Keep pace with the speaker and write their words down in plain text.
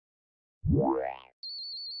The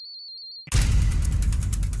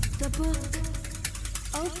book.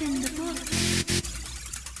 Open the book.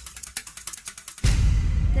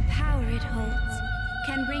 The power it holds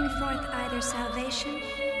can bring forth either salvation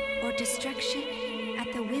or destruction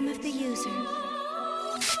at the whim of the user.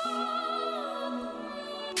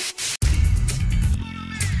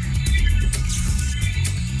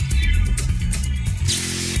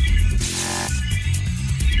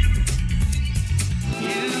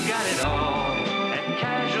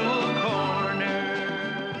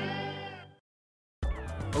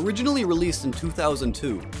 Originally released in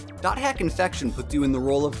 2002, .hack Infection puts you in the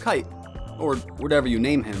role of Kite, or whatever you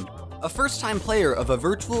name him, a first-time player of a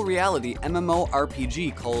virtual reality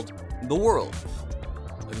MMORPG called The World.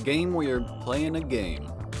 A game where you're playing a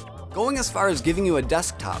game. Going as far as giving you a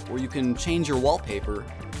desktop where you can change your wallpaper,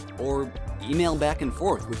 or email back and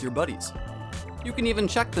forth with your buddies. You can even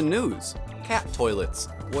check the news. Cat toilets.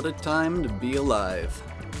 What a time to be alive.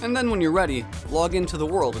 And then when you're ready, log into The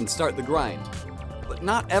World and start the grind. But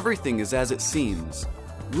not everything is as it seems.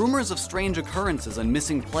 Rumors of strange occurrences and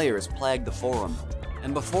missing players plague the forum,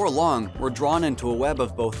 and before long, we're drawn into a web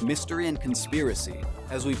of both mystery and conspiracy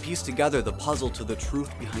as we piece together the puzzle to the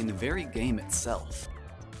truth behind the very game itself.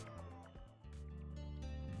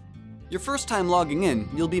 Your first time logging in,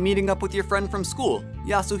 you'll be meeting up with your friend from school,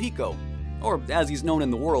 Yasuhiko, or as he's known in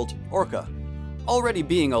the world, Orca. Already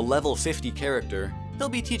being a level 50 character, he'll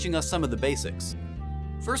be teaching us some of the basics.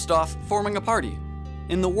 First off, forming a party.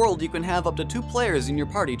 In The World, you can have up to 2 players in your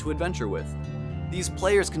party to adventure with. These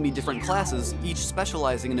players can be different classes, each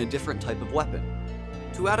specializing in a different type of weapon.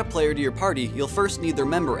 To add a player to your party, you'll first need their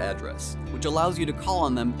member address, which allows you to call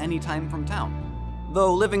on them anytime from town.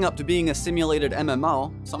 Though living up to being a simulated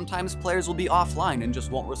MMO, sometimes players will be offline and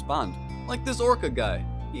just won't respond. Like this Orca guy.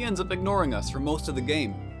 He ends up ignoring us for most of the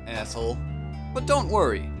game, asshole. But don't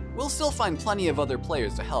worry, we'll still find plenty of other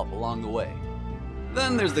players to help along the way.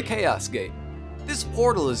 Then there's the Chaos Gate. This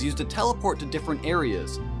portal is used to teleport to different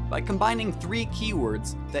areas by combining 3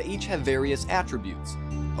 keywords that each have various attributes,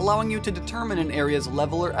 allowing you to determine an area's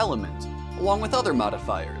level or element, along with other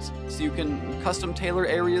modifiers, so you can custom tailor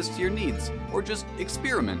areas to your needs, or just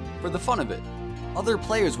experiment for the fun of it. Other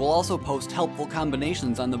players will also post helpful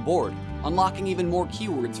combinations on the board, unlocking even more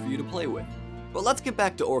keywords for you to play with. But let's get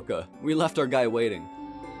back to Orca. We left our guy waiting.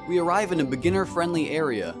 We arrive in a beginner-friendly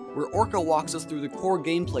area where Orca walks us through the core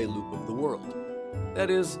gameplay loop of The World. That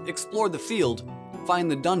is, explore the field, find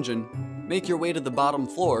the dungeon, make your way to the bottom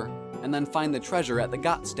floor, and then find the treasure at the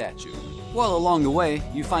God statue. While along the way,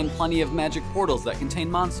 you find plenty of magic portals that contain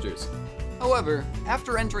monsters. However,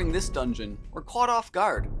 after entering this dungeon, we're caught off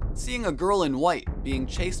guard, seeing a girl in white being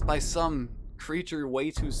chased by some creature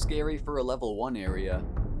way too scary for a level 1 area.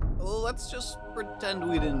 Let's just pretend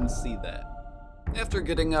we didn't see that. After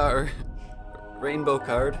getting our rainbow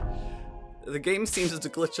card, the game seems to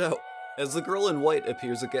glitch out as the girl in white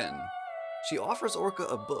appears again. She offers Orca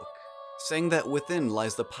a book, saying that within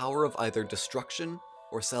lies the power of either destruction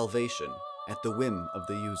or salvation at the whim of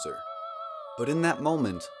the user. But in that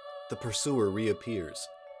moment, the pursuer reappears,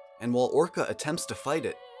 and while Orca attempts to fight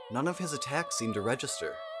it, none of his attacks seem to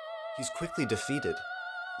register. He's quickly defeated,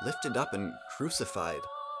 lifted up and crucified,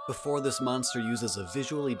 before this monster uses a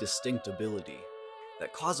visually distinct ability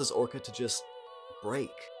that causes Orca to just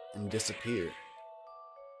break and disappear.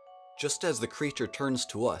 Just as the creature turns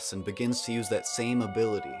to us and begins to use that same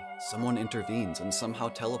ability, someone intervenes and somehow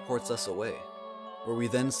teleports us away, where we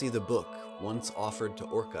then see the book, once offered to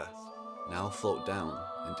Orca, now float down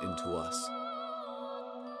and into us.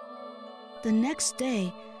 The next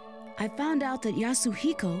day, I found out that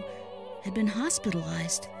Yasuhiko had been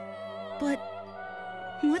hospitalized. But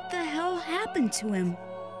what the hell happened to him?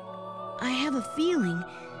 I have a feeling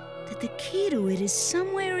that the key to it is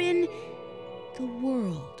somewhere in the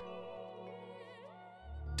world.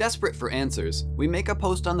 Desperate for answers, we make a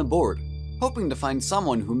post on the board, hoping to find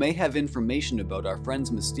someone who may have information about our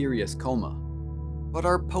friend's mysterious coma. But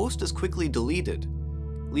our post is quickly deleted,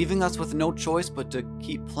 leaving us with no choice but to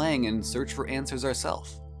keep playing and search for answers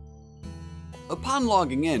ourselves. Upon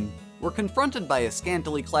logging in, we're confronted by a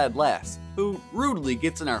scantily clad lass, who rudely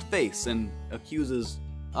gets in our face and accuses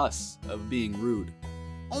us of being rude,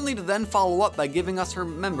 only to then follow up by giving us her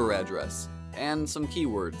member address and some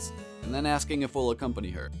keywords, and then asking if we'll accompany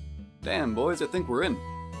her. Damn, boys, I think we're in.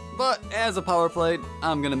 But as a power play,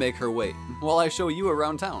 I'm gonna make her wait, while I show you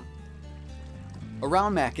around town.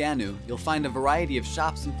 Around Makanu, you'll find a variety of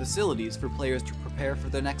shops and facilities for players to prepare for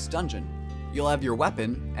their next dungeon. You'll have your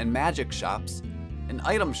weapon and magic shops, an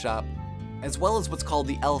item shop, as well as what's called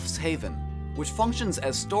the Elf's Haven, which functions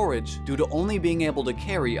as storage due to only being able to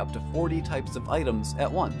carry up to 40 types of items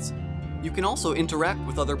at once. You can also interact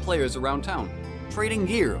with other players around town, trading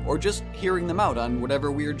gear or just hearing them out on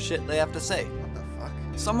whatever weird shit they have to say. What the fuck?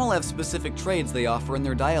 Some will have specific trades they offer in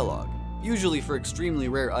their dialogue, usually for extremely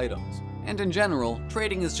rare items. And in general,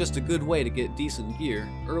 trading is just a good way to get decent gear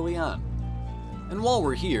early on. And while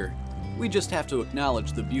we're here, we just have to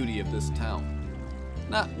acknowledge the beauty of this town.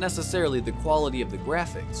 Not necessarily the quality of the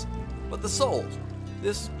graphics, but the soul.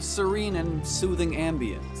 This serene and soothing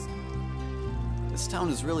ambience. This town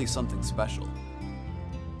is really something special.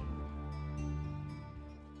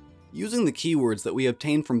 Using the keywords that we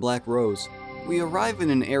obtained from Black Rose, we arrive in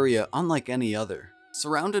an area unlike any other.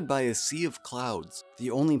 Surrounded by a sea of clouds,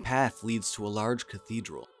 the only path leads to a large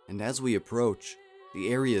cathedral, and as we approach, the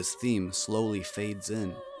area's theme slowly fades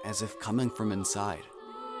in, as if coming from inside.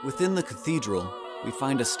 Within the cathedral, we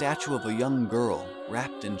find a statue of a young girl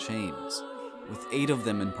wrapped in chains, with 8 of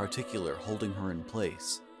them in particular holding her in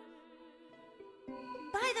place.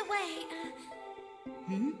 By the way,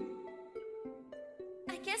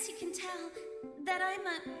 I guess you can tell that I'm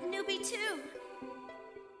a newbie too.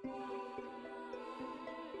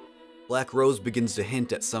 Black Rose begins to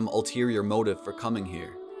hint at some ulterior motive for coming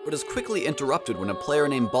here, but is quickly interrupted when a player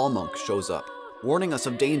named Ballmonk shows up, warning us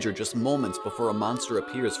of danger just moments before a monster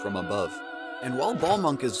appears from above. And while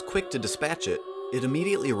Ballmonk is quick to dispatch it, it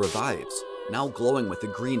immediately revives, now glowing with a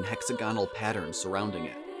green hexagonal pattern surrounding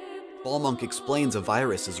it. Ballmonk explains a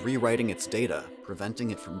virus is rewriting its data,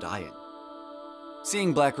 preventing it from dying.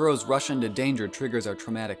 Seeing Black Rose rush into danger triggers our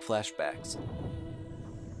traumatic flashbacks,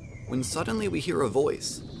 when suddenly we hear a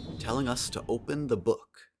voice telling us to open the book.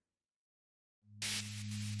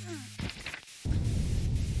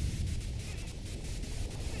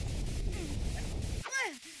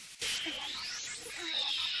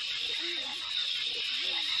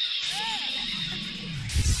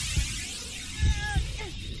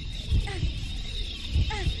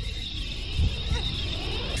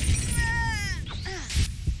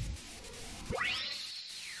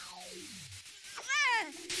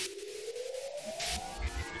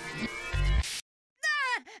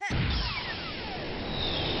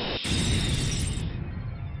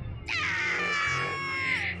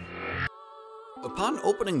 Upon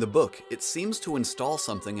opening the book, it seems to install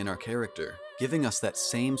something in our character, giving us that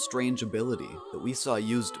same strange ability that we saw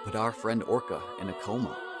used to put our friend Orca in a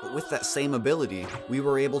coma. But with that same ability, we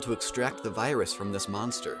were able to extract the virus from this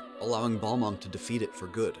monster, allowing Ballmonk to defeat it for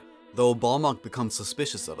good. Though Ballmonk becomes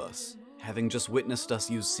suspicious of us, having just witnessed us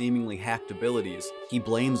use seemingly hacked abilities, he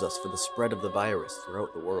blames us for the spread of the virus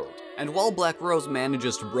throughout the world. And while Black Rose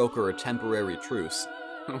manages to broker a temporary truce,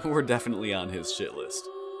 we're definitely on his shit list.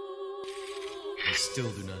 I still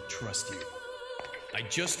do not trust you. I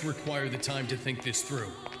just require the time to think this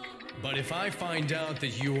through. But if I find out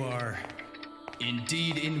that you are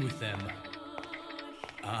indeed in with them,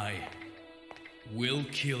 I will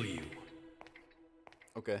kill you.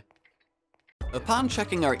 Okay. Upon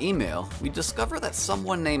checking our email, we discover that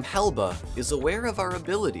someone named Helba is aware of our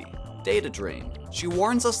ability, Data Drain. She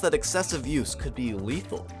warns us that excessive use could be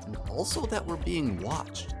lethal, and also that we're being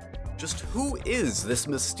watched. Just who is this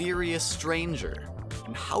mysterious stranger?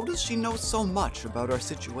 And how does she know so much about our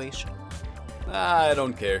situation? I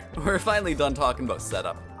don't care. We're finally done talking about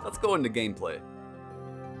setup. Let's go into gameplay.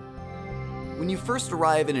 When you first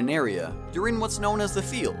arrive in an area, you're in what's known as the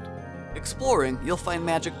field. Exploring, you'll find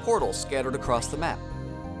magic portals scattered across the map.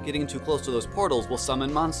 Getting too close to those portals will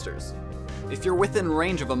summon monsters. If you're within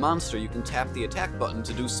range of a monster, you can tap the attack button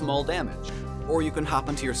to do small damage. Or you can hop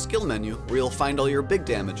into your skill menu where you'll find all your big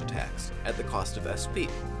damage attacks at the cost of SP.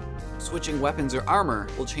 Switching weapons or armor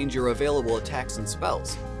will change your available attacks and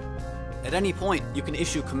spells. At any point, you can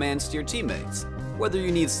issue commands to your teammates, whether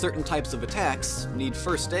you need certain types of attacks, need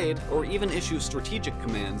first aid, or even issue strategic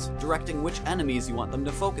commands directing which enemies you want them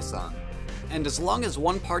to focus on. And as long as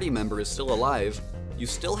one party member is still alive, you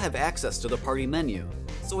still have access to the party menu,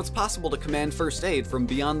 so it's possible to command first aid from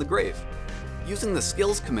beyond the grave. Using the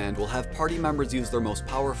skills command will have party members use their most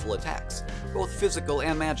powerful attacks, both physical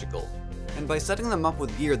and magical. And by setting them up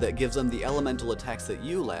with gear that gives them the elemental attacks that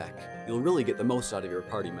you lack, you'll really get the most out of your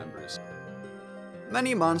party members.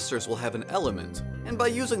 Many monsters will have an element, and by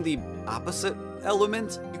using the opposite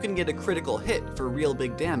element, you can get a critical hit for real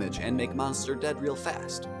big damage and make monster dead real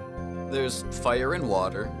fast. There's fire and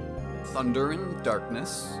water, thunder and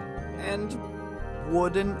darkness, and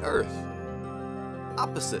wood and earth.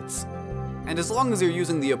 Opposites. And as long as you're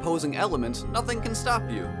using the opposing element, nothing can stop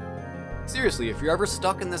you. Seriously, if you're ever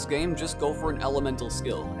stuck in this game, just go for an elemental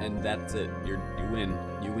skill, and that's it. You win.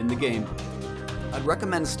 You win the game. I'd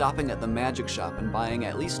recommend stopping at the magic shop and buying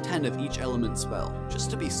at least 10 of each element spell, just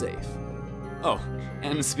to be safe. Oh,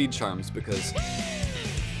 and speed charms, because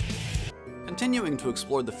Continuing to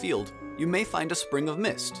explore the field, you may find a Spring of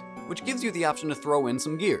Mist, which gives you the option to throw in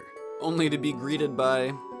some gear, only to be greeted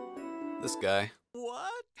by this guy.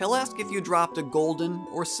 What? He'll ask if you dropped a golden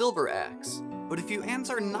or silver axe, but if you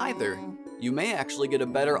answer neither, you may actually get a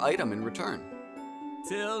better item in return.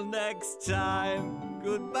 Till next time,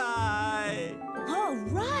 goodbye. All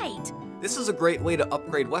right. This is a great way to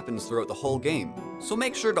upgrade weapons throughout the whole game, so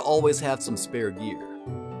make sure to always have some spare gear.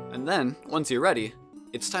 And then, once you're ready,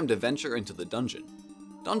 it's time to venture into the dungeon.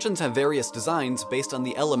 Dungeons have various designs based on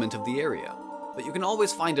the element of the area, but you can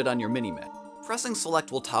always find it on your minimap. Pressing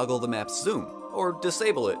select will toggle the map's zoom, or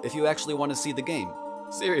disable it if you actually want to see the game.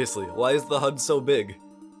 Seriously, why is the HUD so big?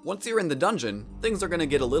 Once you're in the dungeon, things are going to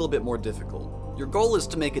get a little bit more difficult. Your goal is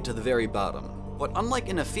to make it to the very bottom, but unlike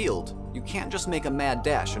in a field, you can't just make a mad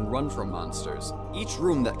dash and run from monsters. Each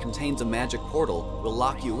room that contains a magic portal will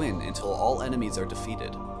lock you in until all enemies are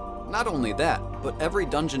defeated. Not only that, but every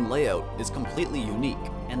dungeon layout is completely unique,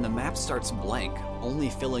 and the map starts blank, only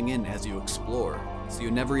filling in as you explore, so you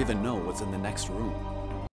never even know what's in the next room.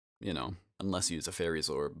 You know, unless you use a fairy's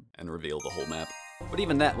orb and reveal the whole map. But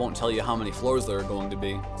even that won't tell you how many floors there are going to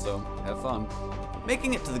be, so have fun.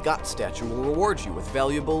 Making it to the Got statue will reward you with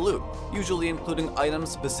valuable loot, usually including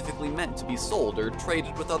items specifically meant to be sold or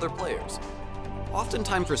traded with other players.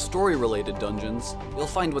 Oftentimes for story-related dungeons, you'll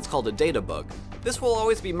find what's called a data bug. This will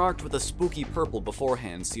always be marked with a spooky purple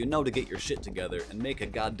beforehand so you know to get your shit together and make a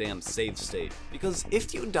goddamn save state. Because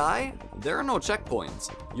if you die, there are no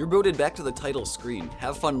checkpoints. You're booted back to the title screen,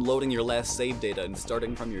 have fun loading your last save data and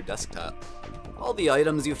starting from your desktop. All the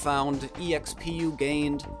items you found, EXP you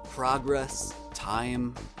gained, progress,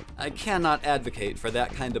 time. I cannot advocate for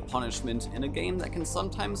that kind of punishment in a game that can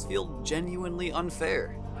sometimes feel genuinely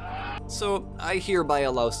unfair. So I hereby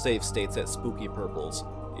allow save states at spooky purples.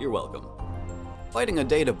 You're welcome. Fighting a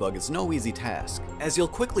data bug is no easy task, as you'll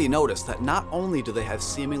quickly notice that not only do they have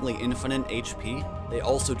seemingly infinite HP, they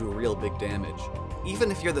also do real big damage.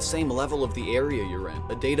 Even if you're the same level of the area you're in,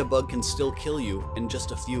 a data bug can still kill you in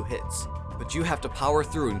just a few hits. But you have to power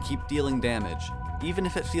through and keep dealing damage, even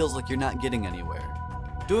if it feels like you're not getting anywhere.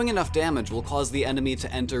 Doing enough damage will cause the enemy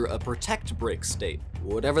to enter a protect break state,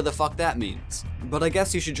 whatever the fuck that means. But I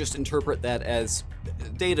guess you should just interpret that as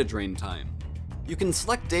data drain time. You can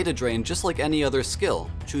select data drain just like any other skill,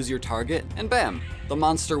 choose your target, and bam, the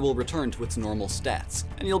monster will return to its normal stats,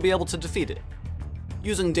 and you'll be able to defeat it.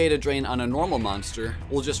 Using data drain on a normal monster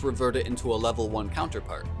will just revert it into a level 1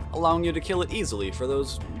 counterpart, allowing you to kill it easily for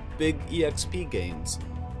those big EXP gains.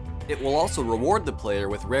 It will also reward the player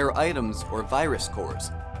with rare items or virus cores,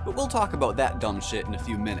 but we'll talk about that dumb shit in a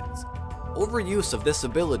few minutes. Overuse of this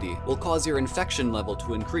ability will cause your infection level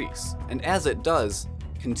to increase, and as it does,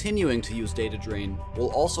 continuing to use data drain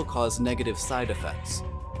will also cause negative side effects.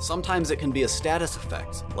 Sometimes it can be a status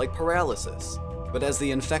effect, like paralysis, but as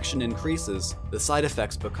the infection increases, the side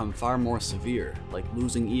effects become far more severe, like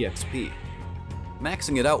losing EXP.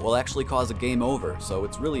 Maxing it out will actually cause a game over, so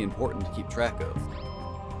it's really important to keep track of.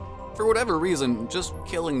 For whatever reason, just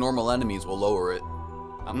killing normal enemies will lower it.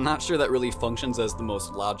 I'm not sure that really functions as the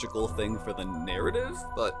most logical thing for the narrative,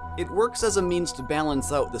 but it works as a means to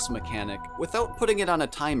balance out this mechanic without putting it on a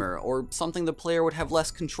timer or something the player would have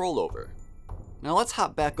less control over. Now let's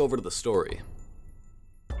hop back over to the story.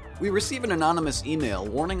 We receive an anonymous email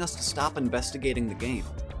warning us to stop investigating the game,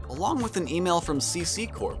 along with an email from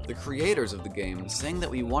CC Corp, the creators of the game, saying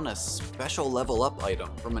that we won a special level up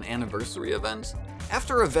item from an anniversary event.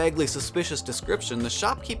 After a vaguely suspicious description, the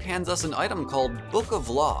shopkeep hands us an item called Book of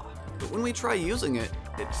Law, but when we try using it,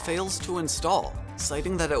 it fails to install,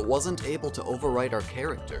 citing that it wasn't able to overwrite our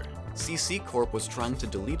character. CC Corp was trying to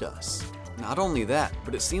delete us. Not only that,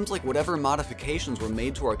 but it seems like whatever modifications were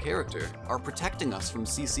made to our character are protecting us from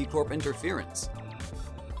CC Corp interference.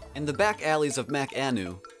 In the back alleys of Mac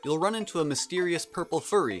Anu, you'll run into a mysterious purple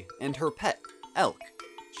furry and her pet, Elk.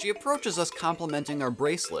 She approaches us complimenting our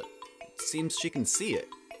bracelet. It seems she can see it.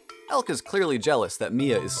 Elk is clearly jealous that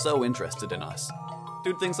Mia is so interested in us.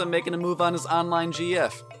 Dude thinks I'm making a move on his online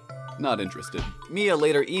GF. Not interested. Mia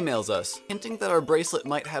later emails us, hinting that our bracelet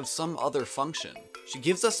might have some other function. She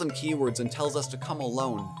gives us some keywords and tells us to come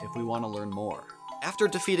alone if we want to learn more. After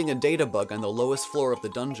defeating a data bug on the lowest floor of the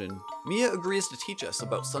dungeon, Mia agrees to teach us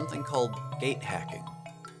about something called gate hacking.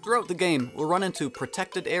 Throughout the game, we'll run into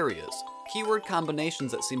protected areas, keyword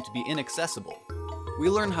combinations that seem to be inaccessible. We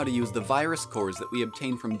learn how to use the virus cores that we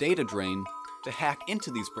obtain from data drain to hack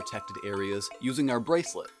into these protected areas using our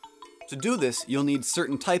bracelet. To do this, you'll need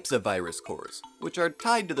certain types of virus cores, which are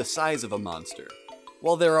tied to the size of a monster,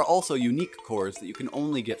 while there are also unique cores that you can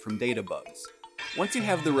only get from data bugs. Once you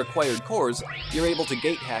have the required cores, you're able to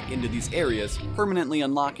gate hack into these areas, permanently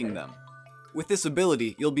unlocking them. With this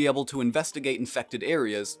ability, you'll be able to investigate infected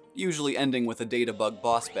areas, usually ending with a data bug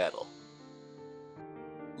boss battle.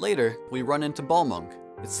 Later, we run into Balmung.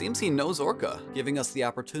 It seems he knows Orca, giving us the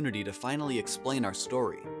opportunity to finally explain our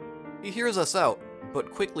story. He hears us out,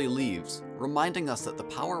 but quickly leaves, reminding us that the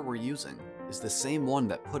power we're using is the same one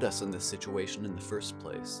that put us in this situation in the first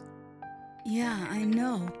place. Yeah, I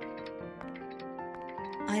know.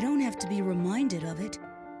 I don't have to be reminded of it.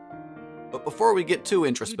 But before we get too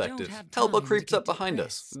introspective, have time Helba to creeps get up to behind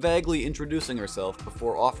us, rest. vaguely introducing herself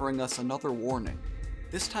before offering us another warning.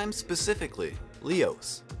 This time specifically,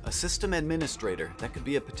 Leos, a system administrator that could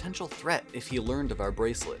be a potential threat if he learned of our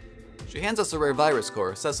bracelet. She hands us a rare virus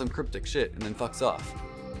core, says some cryptic shit, and then fucks off.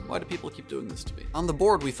 Why do people keep doing this to me? On the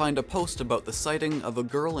board, we find a post about the sighting of a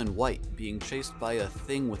girl in white being chased by a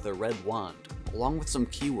thing with a red wand, along with some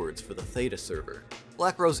keywords for the Theta server.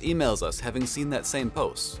 Black Rose emails us having seen that same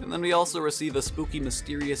post, and then we also receive a spooky,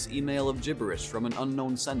 mysterious email of gibberish from an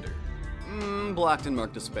unknown sender. Blocked and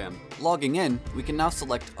marked as spam. Logging in, we can now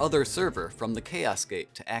select Other Server from the Chaos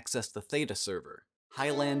Gate to access the Theta server.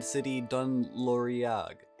 Highland City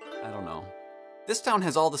Dunloriag. I don't know. This town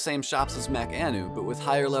has all the same shops as Mac Anu, but with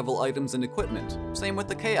higher level items and equipment. Same with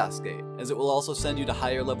the Chaos Gate, as it will also send you to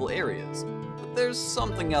higher level areas. But there's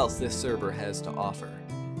something else this server has to offer.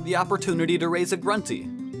 The opportunity to raise a grunty.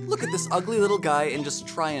 Look at this ugly little guy and just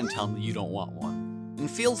try and tell me you don't want one. In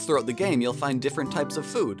fields throughout the game, you'll find different types of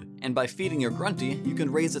food, and by feeding your grunty, you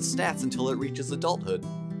can raise its stats until it reaches adulthood.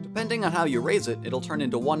 Depending on how you raise it, it'll turn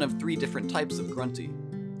into one of 3 different types of grunty.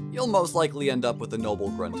 You'll most likely end up with a noble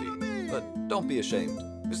grunty, but don't be ashamed.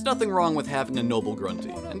 There's nothing wrong with having a noble grunty,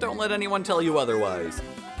 and don't let anyone tell you otherwise.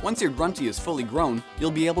 Once your grunty is fully grown, you'll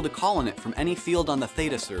be able to call on it from any field on the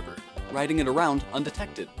Theta server, riding it around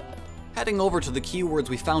undetected. Heading over to the keywords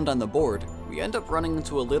we found on the board, we end up running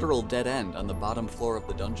into a literal dead end on the bottom floor of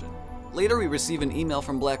the dungeon. Later we receive an email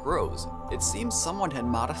from Black Rose. It seems someone had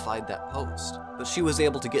modified that post, but she was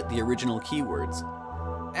able to get the original keywords.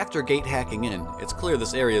 After gate hacking in, it's clear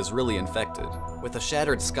this area is really infected, with a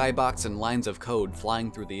shattered skybox and lines of code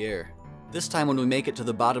flying through the air. This time when we make it to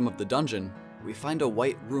the bottom of the dungeon, we find a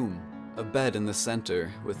white room, a bed in the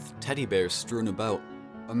center, with teddy bears strewn about.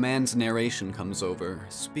 A man's narration comes over,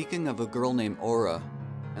 speaking of a girl named Aura,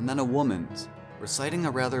 and then a woman's, reciting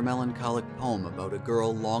a rather melancholic poem about a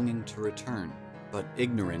girl longing to return, but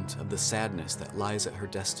ignorant of the sadness that lies at her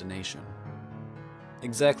destination.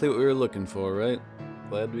 Exactly what we were looking for, right?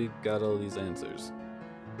 Glad we got all these answers.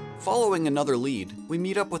 Following another lead, we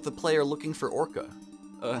meet up with the player looking for Orca.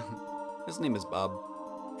 His name is Bob.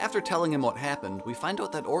 After telling him what happened, we find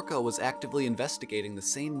out that Orca was actively investigating the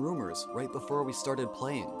same rumors right before we started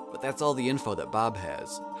playing, but that's all the info that Bob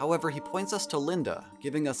has. However, he points us to Linda,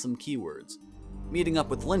 giving us some keywords. Meeting up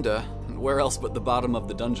with Linda, where else but the bottom of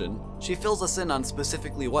the dungeon, she fills us in on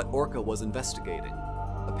specifically what Orca was investigating.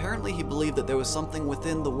 Apparently he believed that there was something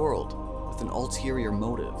within the world, with an ulterior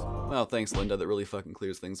motive. Well, thanks Linda, that really fucking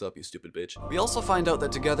clears things up, you stupid bitch. We also find out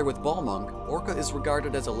that together with Balmung, Orca is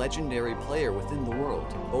regarded as a legendary player within the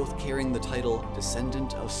world, both carrying the title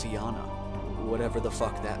Descendant of Fianna, whatever the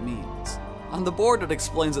fuck that means. On the board it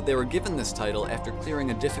explains that they were given this title after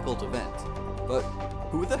clearing a difficult event. But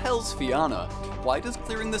who the hell's Fianna? Why does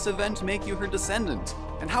clearing this event make you her descendant?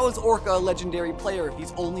 And how is Orca a legendary player if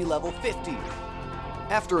he's only level 50?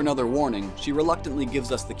 After another warning, she reluctantly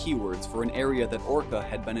gives us the keywords for an area that Orca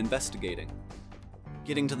had been investigating.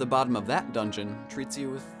 Getting to the bottom of that dungeon treats you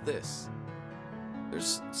with this.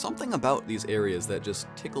 There's something about these areas that just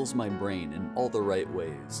tickles my brain in all the right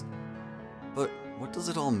ways. But what does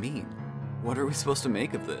it all mean? What are we supposed to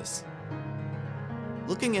make of this?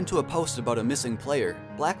 Looking into a post about a missing player,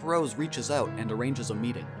 Black Rose reaches out and arranges a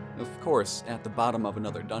meeting. Of course, at the bottom of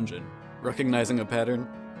another dungeon. Recognizing a pattern?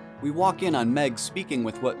 We walk in on Meg speaking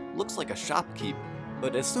with what looks like a shopkeep,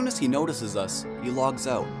 but as soon as he notices us, he logs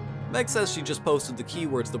out. Meg says she just posted the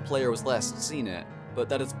keywords the player was last seen at, but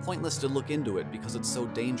that it's pointless to look into it because it's so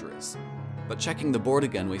dangerous. But checking the board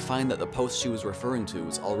again, we find that the post she was referring to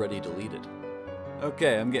is already deleted.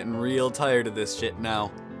 Okay, I'm getting real tired of this shit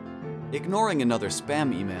now. Ignoring another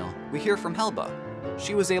spam email, we hear from Helba.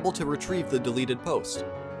 She was able to retrieve the deleted post.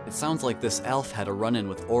 It sounds like this elf had a run-in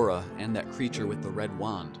with Aura and that creature with the red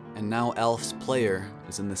wand, and now Elf's player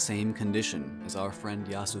is in the same condition as our friend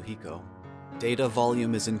Yasuhiko. Data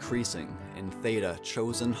volume is increasing, and Theta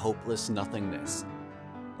chosen hopeless nothingness.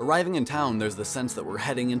 Arriving in town, there's the sense that we're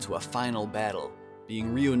heading into a final battle,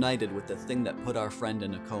 being reunited with the thing that put our friend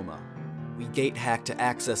in a coma. We gate hack to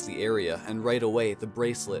access the area, and right away, the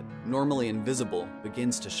bracelet, normally invisible,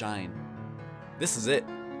 begins to shine. This is it.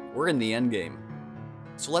 We're in the endgame.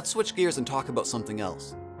 So let's switch gears and talk about something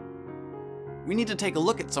else. We need to take a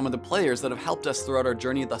look at some of the players that have helped us throughout our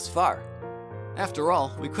journey thus far. After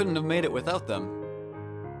all, we couldn't have made it without them.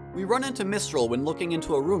 We run into Mistral when looking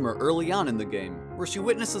into a rumor early on in the game, where she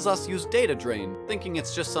witnesses us use data drain, thinking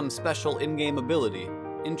it's just some special in-game ability.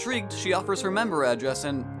 Intrigued, she offers her member address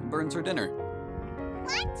and burns her dinner.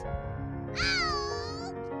 What?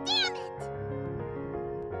 Oh, damn it!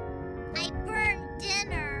 I burned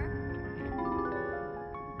dinner.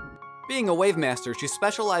 Being a Wave Master, she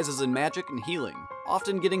specializes in magic and healing,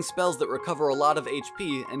 often getting spells that recover a lot of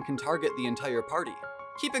HP and can target the entire party.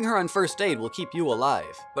 Keeping her on first aid will keep you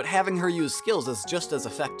alive, but having her use skills is just as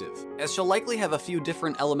effective, as she'll likely have a few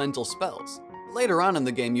different elemental spells. Later on in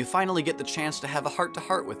the game, you finally get the chance to have a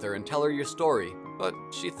heart-to-heart with her and tell her your story, but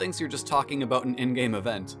she thinks you're just talking about an in-game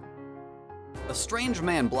event. A strange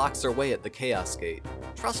man blocks our way at the Chaos Gate.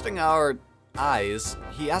 Trusting our eyes,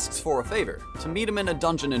 he asks for a favor, to meet him in a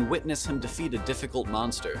dungeon and witness him defeat a difficult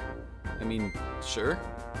monster. I mean, sure.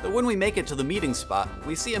 But when we make it to the meeting spot,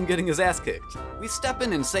 we see him getting his ass kicked. We step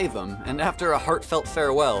in and save him, and after a heartfelt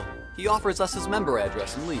farewell, he offers us his member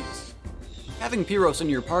address and leaves. Having Pyros in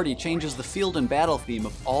your party changes the field and battle theme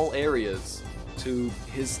of all areas to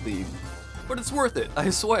his theme. But it's worth it, I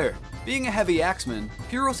swear. Being a heavy axeman,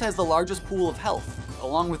 Pyros has the largest pool of health,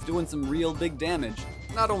 along with doing some real big damage.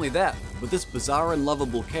 Not only that, but this bizarre and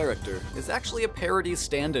lovable character is actually a parody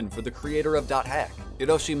stand-in for the creator of .hack,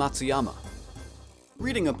 Hiroshi Matsuyama.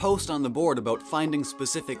 Reading a post on the board about finding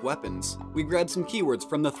specific weapons, we grab some keywords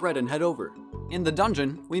from the thread and head over. In the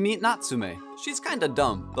dungeon, we meet Natsume. She's kinda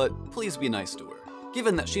dumb, but please be nice to her.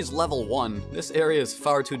 Given that she's level 1, this area is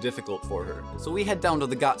far too difficult for her, so we head down to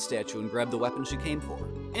the God statue and grab the weapon she came for.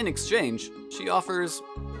 In exchange, she offers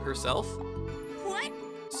herself? What?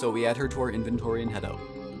 So we add her to our inventory and head out.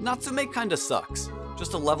 Natsume kinda sucks.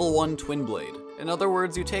 Just a level 1 twin blade. In other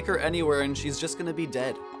words, you take her anywhere and she's just gonna be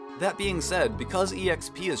dead. That being said, because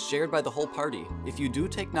EXP is shared by the whole party, if you do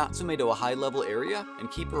take Natsume to a high level area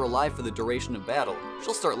and keep her alive for the duration of battle,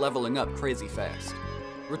 she'll start leveling up crazy fast.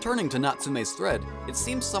 Returning to Natsume's thread, it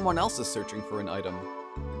seems someone else is searching for an item.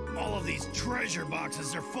 All of these treasure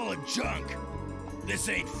boxes are full of junk. This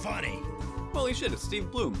ain't funny. Holy shit, it's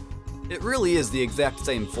Steve Bloom. It really is the exact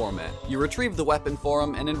same format. You retrieve the weapon for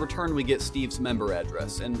him, and in return we get Steve's member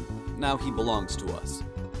address, and now he belongs to us.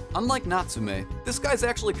 Unlike Natsume, this guy's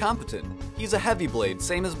actually competent. He's a heavy blade,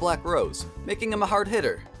 same as Black Rose, making him a hard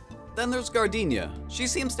hitter. Then there's Gardenia. She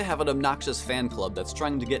seems to have an obnoxious fan club that's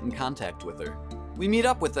trying to get in contact with her. We meet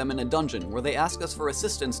up with them in a dungeon where they ask us for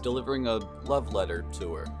assistance delivering a love letter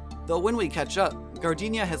to her. Though when we catch up,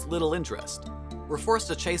 Gardenia has little interest. We're forced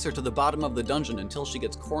to chase her to the bottom of the dungeon until she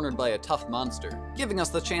gets cornered by a tough monster, giving us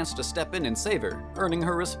the chance to step in and save her, earning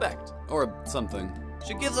her respect. Or something.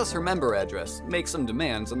 She gives us her member address, makes some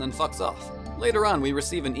demands, and then fucks off. Later on, we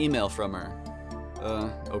receive an email from her.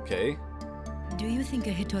 Okay. Do you think a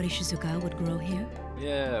Hitori Shizuka would grow here?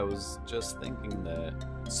 Yeah, I was just thinking that.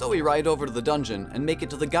 So we ride over to the dungeon and make it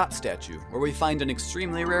to the God statue, where we find an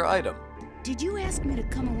extremely rare item. Did you ask me to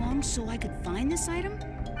come along so I could find this item?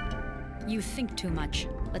 You think too much.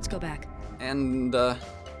 Let's go back. And,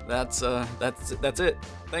 that's it.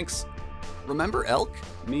 Thanks. Remember Elk?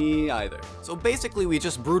 Me either. So basically we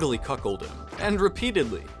just brutally cuckold him. And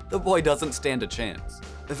repeatedly. The boy doesn't stand a chance.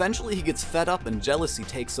 Eventually he gets fed up and jealousy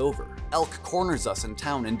takes over. Elk corners us in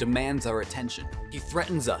town and demands our attention. He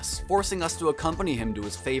threatens us, forcing us to accompany him to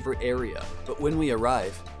his favorite area. But when we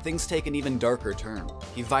arrive, things take an even darker turn.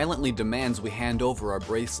 He violently demands we hand over our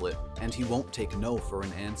bracelet, and he won't take no for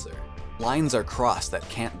an answer. Lines are crossed that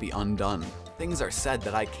can't be undone. Things are said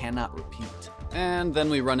that I cannot repeat. And then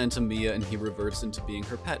we run into Mia and he reverts into being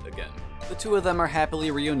her pet again. The two of them are happily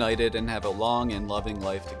reunited and have a long and loving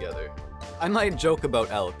life together. I might joke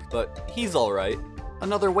about Elk, but he's alright.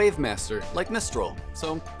 Another Wave Master, like Mistral,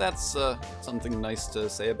 so that's something nice to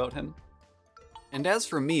say about him. And as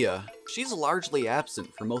for Mia, she's largely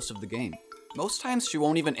absent for most of the game. Most times she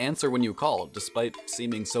won't even answer when you call, despite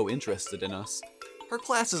seeming so interested in us. Her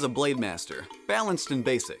class is a Blade Master, balanced and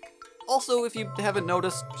basic. Also, if you haven't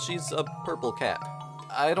noticed, she's a purple cat.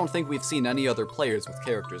 I don't think we've seen any other players with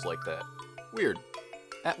characters like that. Weird.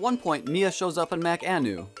 At one point, Mia shows up in Mac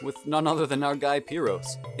Anu, with none other than our guy Pyros.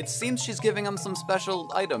 It seems she's giving him some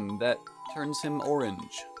special item that turns him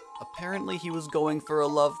orange. Apparently he was going for a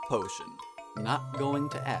love potion. Not going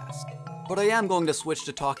to ask. But I am going to switch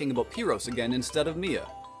to talking about Pyros again instead of Mia.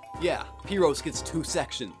 Yeah, Pyros gets 2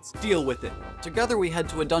 sections. Deal with it. Together we head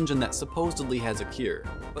to a dungeon that supposedly has a cure,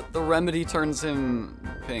 but the remedy turns him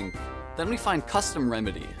pink. Then we find custom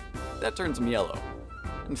remedy. That turns him yellow.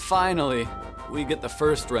 And finally, we get the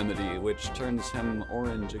first remedy, which turns him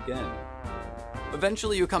orange again.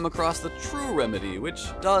 Eventually you come across the true remedy, which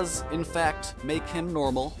does, in fact, make him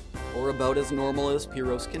normal, or about as normal as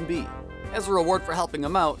Pyros can be. As a reward for helping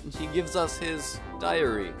him out, he gives us his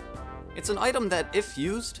diary. It's an item that, if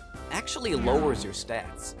used, actually lowers your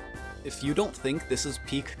stats. If you don't think this is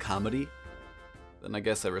peak comedy, then I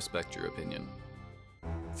guess I respect your opinion.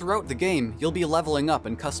 Throughout the game, you'll be leveling up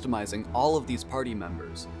and customizing all of these party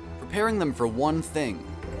members, preparing them for one thing,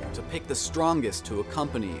 to pick the strongest to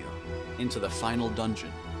accompany you into the final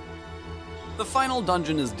dungeon. The final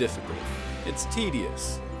dungeon is difficult, it's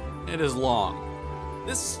tedious, it is long.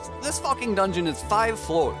 This fucking dungeon is 5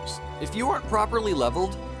 floors. If you aren't properly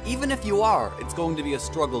leveled, even if you are, it's going to be a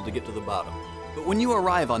struggle to get to the bottom. But when you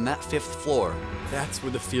arrive on that 5th floor, that's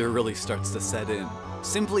where the fear really starts to set in.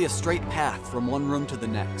 Simply a straight path from one room to the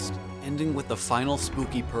next, ending with the final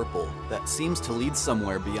spooky purple that seems to lead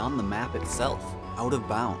somewhere beyond the map itself, out of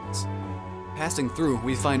bounds. Passing through,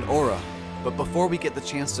 we find Aura, but before we get the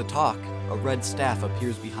chance to talk, a red staff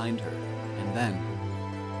appears behind her, and then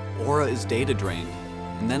Aura is data drained,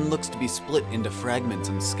 and then looks to be split into fragments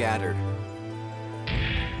and scattered.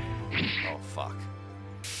 Oh fuck.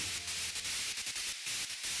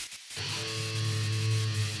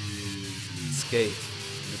 Skaith,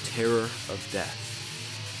 the terror of death.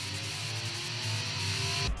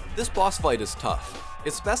 This boss fight is tough.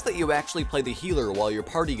 It's best that you actually play the healer while your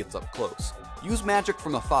party gets up close. Use magic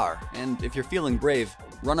from afar, and if you're feeling brave,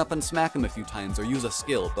 run up and smack him a few times or use a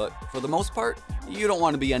skill, but for the most part, you don't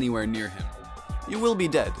want to be anywhere near him. You will be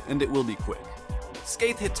dead, and it will be quick.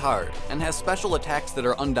 Skaith hits hard, and has special attacks that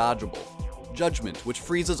are undodgeable. Judgment, which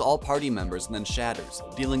freezes all party members and then shatters,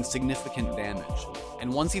 dealing significant damage.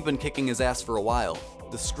 And once you've been kicking his ass for a while,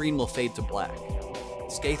 the screen will fade to black.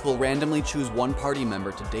 Skaith will randomly choose one party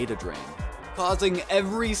member to data drain, causing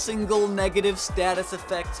every single negative status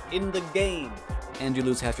effect in the game. And you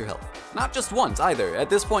lose half your health. Not just once, either. At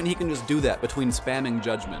this point, he can just do that between spamming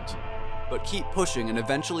Judgment. But keep pushing and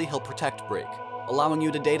eventually he'll Protect Break, allowing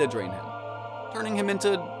you to data drain him, turning him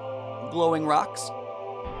into glowing rocks.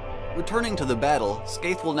 Returning to the battle,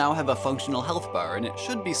 Skaith will now have a functional health bar and it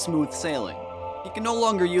should be smooth sailing. He can no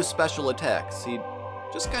longer use special attacks, he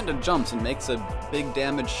just kinda jumps and makes a big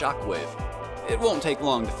damage shockwave. It won't take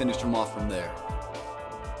long to finish him off from there.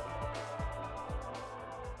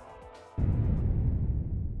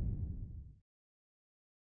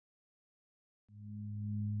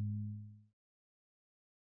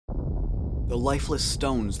 The lifeless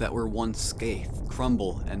stones that were once Skaith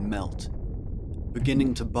crumble and melt,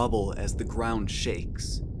 beginning to bubble as the ground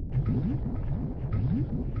shakes.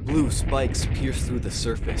 Blue spikes pierce through the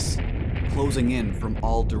surface, closing in from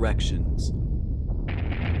all directions.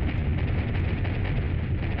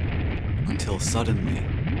 Until suddenly,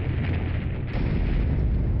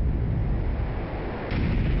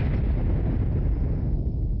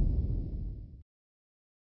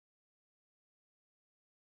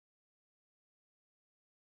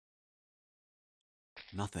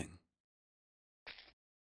 nothing.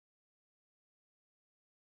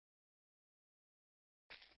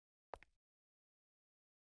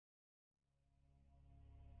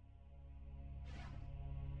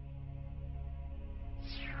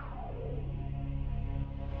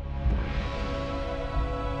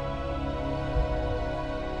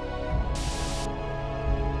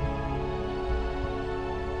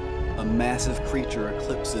 A massive creature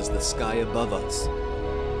eclipses the sky above us.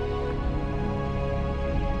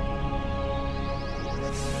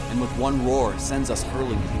 And with one roar, sends us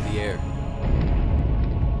hurling through the air.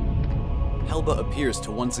 Helba appears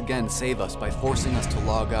to once again save us by forcing us to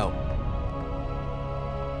log out.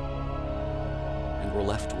 And we're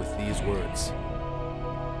left with these words.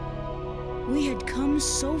 We had come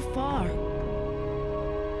so far,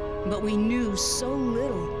 but we knew so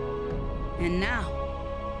little. And now,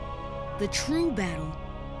 the true battle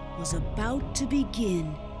was about to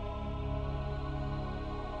begin.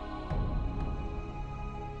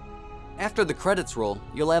 After the credits roll,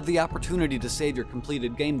 you'll have the opportunity to save your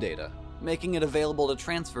completed game data, making it available to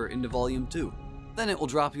transfer into Volume 2. Then it will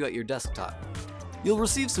drop you at your desktop. You'll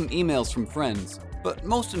receive some emails from friends, but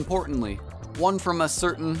most importantly, one from a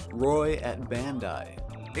certain Roy at Bandai.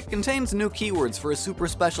 It contains new keywords for a super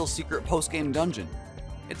special secret postgame dungeon.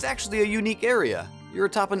 It's actually a unique area. You're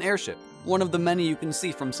atop an airship, one of the many you can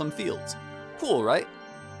see from some fields. Cool, right?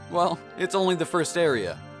 Well, it's only the first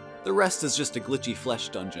area. The rest is just a glitchy flesh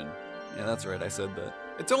dungeon. Yeah, that's right, I said that.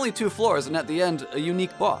 It's only 2 floors, and at the end, a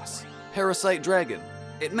unique boss, Parasite Dragon.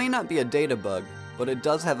 It may not be a data bug, but it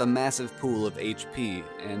does have a massive pool of HP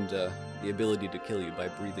and the ability to kill you by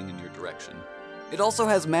breathing in your direction. It also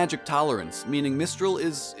has magic tolerance, meaning Mistral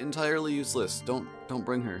is entirely useless. Don't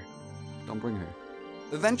bring her. Don't bring her.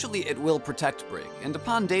 Eventually it will protect break, and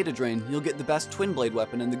upon data drain, you'll get the best twin blade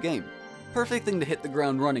weapon in the game. Perfect thing to hit the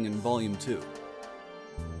ground running in Volume 2.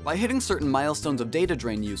 By hitting certain milestones of data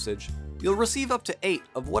drain usage, you'll receive up to 8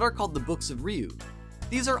 of what are called the Books of Ryu.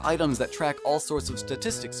 These are items that track all sorts of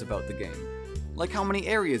statistics about the game, like how many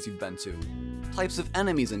areas you've been to, types of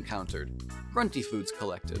enemies encountered, grunty foods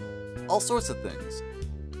collected, all sorts of things.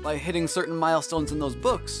 By hitting certain milestones in those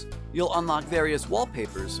books, you'll unlock various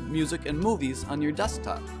wallpapers, music, and movies on your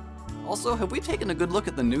desktop. Also, have we taken a good look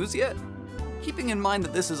at the news yet? Keeping in mind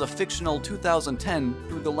that this is a fictional 2010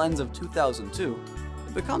 through the lens of 2002,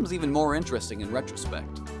 it becomes even more interesting in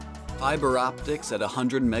retrospect. Fiber optics at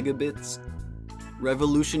 100 megabits,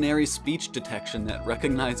 revolutionary speech detection that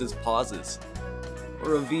recognizes pauses,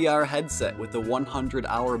 or a VR headset with a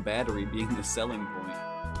 100-hour battery being the selling point.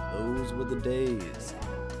 Those were the days.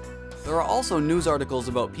 There are also news articles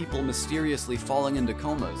about people mysteriously falling into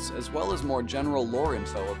comas, as well as more general lore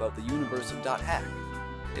info about the universe of .hack,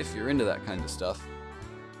 if you're into that kind of stuff.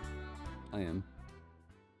 I am.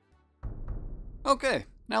 Okay,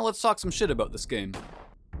 now let's talk some shit about this game.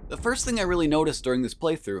 The first thing I really noticed during this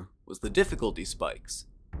playthrough was the difficulty spikes.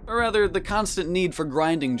 Or rather, the constant need for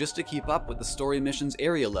grinding just to keep up with the story mission's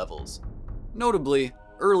area levels. Notably,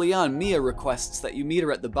 early on Mia requests that you meet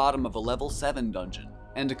her at the bottom of a level 7 dungeon,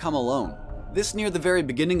 and to come alone. This near the very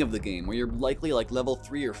beginning of the game, where you're likely like level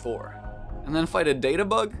 3 or 4. And then fight a data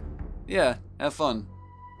bug? Yeah, have fun.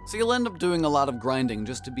 So you'll end up doing a lot of grinding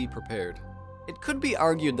just to be prepared. It could be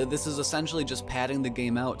argued that this is essentially just padding the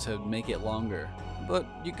game out to make it longer. But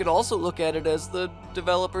you could also look at it as the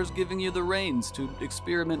developers giving you the reins to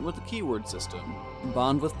experiment with the keyword system,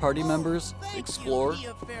 bond with party members, explore,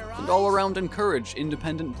 and all around encourage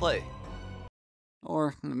independent play.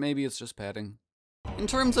 Or maybe it's just padding. In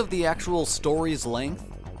terms of the actual story's length,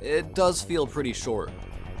 it does feel pretty short.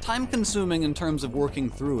 Time-consuming in terms of working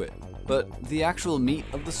through it, but the actual meat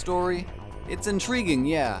of the story, it's intriguing,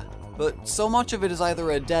 yeah, but so much of it is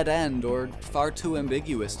either a dead end or far too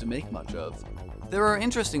ambiguous to make much of. There are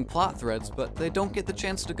interesting plot threads, but they don't get the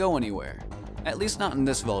chance to go anywhere, at least not in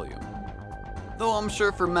this volume. Though I'm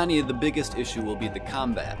sure for many the biggest issue will be the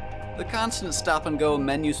combat. The constant stop-and-go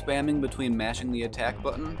menu spamming between mashing the attack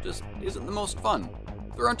button just isn't the most fun.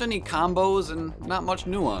 There aren't any combos and not much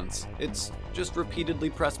nuance, it's just repeatedly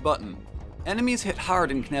press button. Enemies hit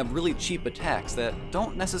hard and can have really cheap attacks that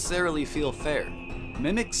don't necessarily feel fair.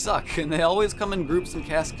 Mimics suck, and they always come in groups and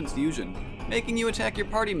cast confusion, making you attack your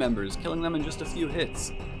party members, killing them in just a few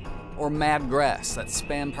hits. Or Mad Grass, that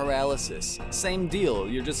spam paralysis. Same deal,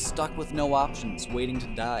 you're just stuck with no options, waiting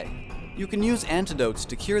to die. You can use antidotes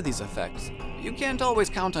to cure these effects, but you can't always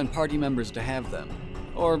count on party members to have them.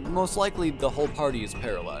 Or most likely, the whole party is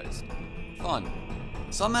paralyzed. Fun.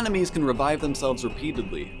 Some enemies can revive themselves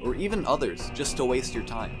repeatedly, or even others, just to waste your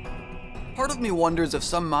time. Part of me wonders if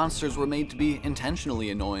some monsters were made to be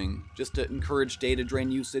intentionally annoying, just to encourage data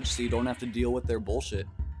drain usage so you don't have to deal with their bullshit.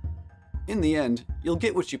 In the end, you'll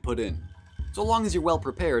get what you put in. So long as you're well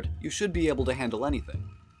prepared, you should be able to handle anything.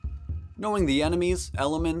 Knowing the enemies,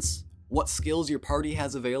 elements, what skills your party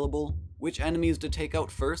has available, which enemies to take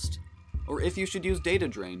out first, or if you should use data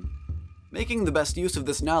drain. Making the best use of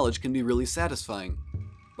this knowledge can be really satisfying.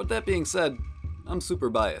 But that being said, I'm super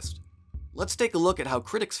biased. Let's take a look at how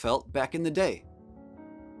critics felt back in the day.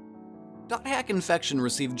 .hack Infection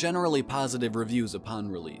received generally positive reviews upon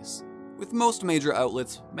release, with most major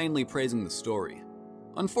outlets mainly praising the story.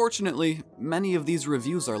 Unfortunately, many of these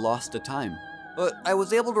reviews are lost to time, but I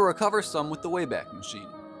was able to recover some with the Wayback Machine.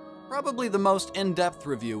 Probably the most in-depth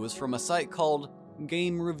review was from a site called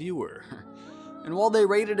Game Reviewer, and while they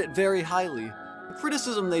rated it very highly, the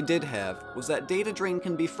criticism they did have was that data drain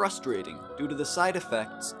can be frustrating due to the side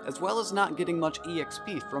effects as well as not getting much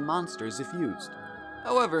EXP from monsters if used.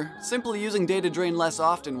 However, simply using data drain less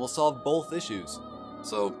often will solve both issues,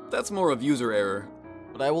 so that's more of user error,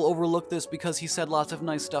 but I will overlook this because he said lots of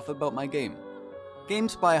nice stuff about my game.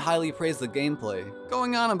 GameSpy highly praised the gameplay,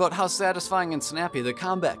 going on about how satisfying and snappy the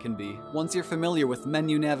combat can be once you're familiar with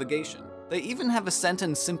menu navigation. They even have a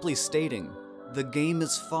sentence simply stating, "The game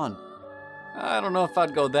is fun." I don't know if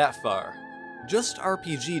I'd go that far. Just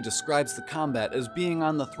RPG describes the combat as being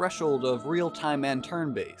on the threshold of real-time and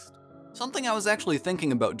turn-based. Something I was actually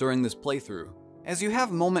thinking about during this playthrough, as you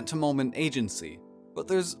have moment-to-moment agency, but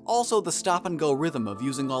there's also the stop-and-go rhythm of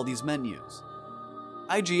using all these menus.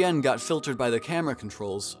 IGN got filtered by the camera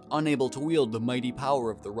controls, unable to wield the mighty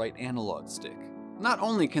power of the right analog stick. Not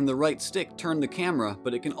only can the right stick turn the camera,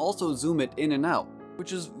 but it can also zoom it in and out,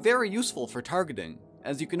 which is very useful for targeting,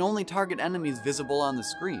 as you can only target enemies visible on the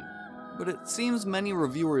screen, but it seems many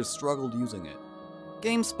reviewers struggled using it.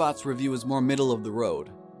 GameSpot's review is more middle of the road,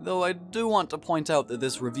 though I do want to point out that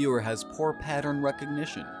this reviewer has poor pattern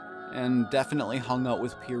recognition, and definitely hung out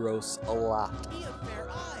with Pyros a lot.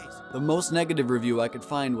 The most negative review I could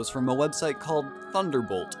find was from a website called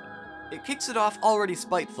Thunderbolt. It kicks it off already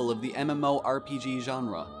spiteful of the MMORPG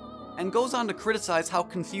genre, and goes on to criticize how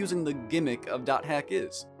confusing the gimmick of .hack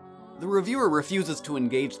is. The reviewer refuses to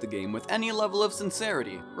engage the game with any level of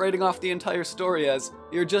sincerity, writing off the entire story as,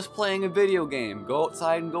 "You're just playing a video game, go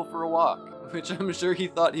outside and go for a walk," which I'm sure he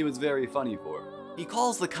thought he was very funny for. He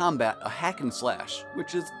calls the combat a hack and slash,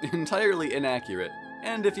 which is entirely inaccurate,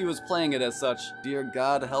 and if he was playing it as such, dear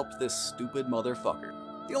God help this stupid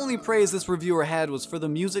motherfucker. The only praise this reviewer had was for the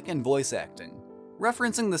music and voice acting,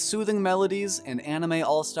 referencing the soothing melodies and anime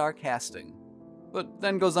all-star casting, but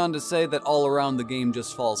then goes on to say that all around the game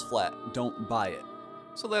just falls flat, don't buy it.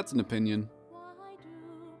 So that's an opinion.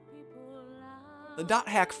 The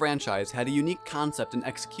 .hack franchise had a unique concept and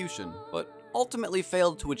execution, but ultimately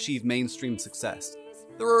failed to achieve mainstream success.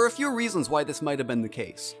 There are a few reasons why this might have been the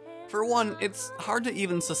case. For one, it's hard to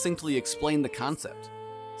even succinctly explain the concept.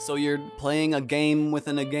 So you're playing a game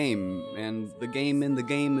within a game, and the game in the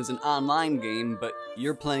game is an online game, but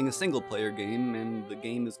you're playing a single-player game, and the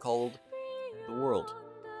game is called The World.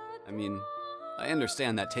 I mean, I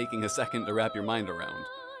understand that taking a second to wrap your mind around.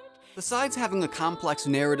 Besides having a complex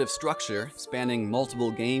narrative structure, spanning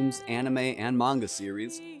multiple games, anime, and manga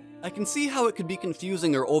series, I can see how it could be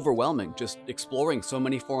confusing or overwhelming just exploring so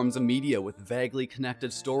many forms of media with vaguely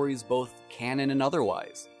connected stories, both canon and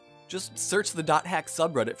otherwise. Just search the .hack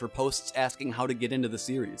subreddit for posts asking how to get into the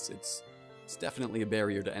series. It's definitely a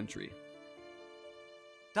barrier to entry.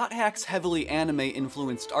 .hack's heavily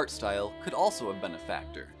anime-influenced art style could also have been a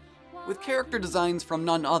factor, with character designs from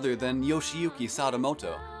none other than Yoshiyuki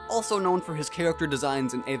Sadamoto, also known for his character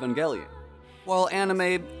designs in Evangelion. While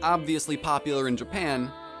anime obviously popular in Japan,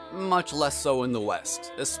 much less so in the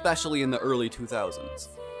West, especially in the early 2000s.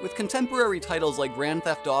 With contemporary titles like Grand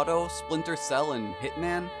Theft Auto, Splinter Cell, and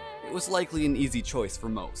Hitman, it was likely an easy choice for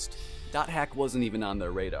most. .hack wasn't even on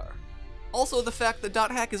their radar. Also, the fact that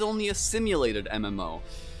 .hack is only a simulated MMO.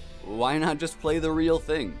 Why not just play the real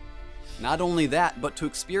thing? Not only that, but to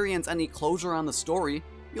experience any closure on the story,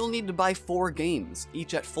 you'll need to buy 4 games,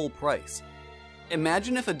 each at full price.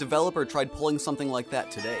 Imagine if a developer tried pulling something like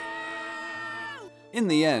that today. In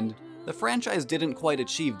the end, the franchise didn't quite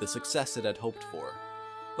achieve the success it had hoped for.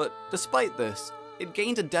 But despite this, it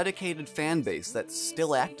gained a dedicated fan base that's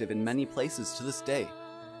still active in many places to this day,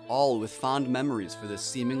 all with fond memories for this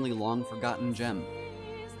seemingly long-forgotten gem.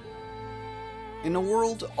 In a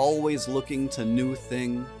world always looking to new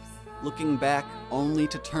thing, looking back only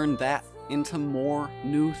to turn that into more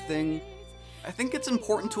new thing, I think it's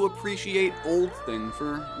important to appreciate old thing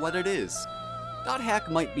for what it is. .hack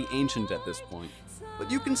might be ancient at this point,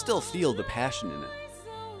 but you can still feel the passion in it.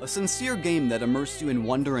 A sincere game that immersed you in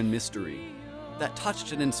wonder and mystery, that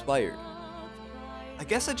touched and inspired. I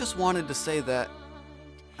guess I just wanted to say that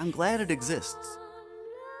I'm glad it exists.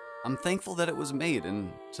 I'm thankful that it was made,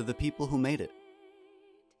 and to the people who made it.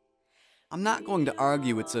 I'm not going to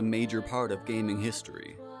argue it's a major part of gaming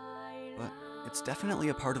history, but it's definitely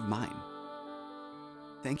a part of mine.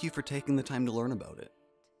 Thank you for taking the time to learn about it.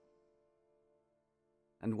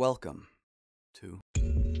 And welcome to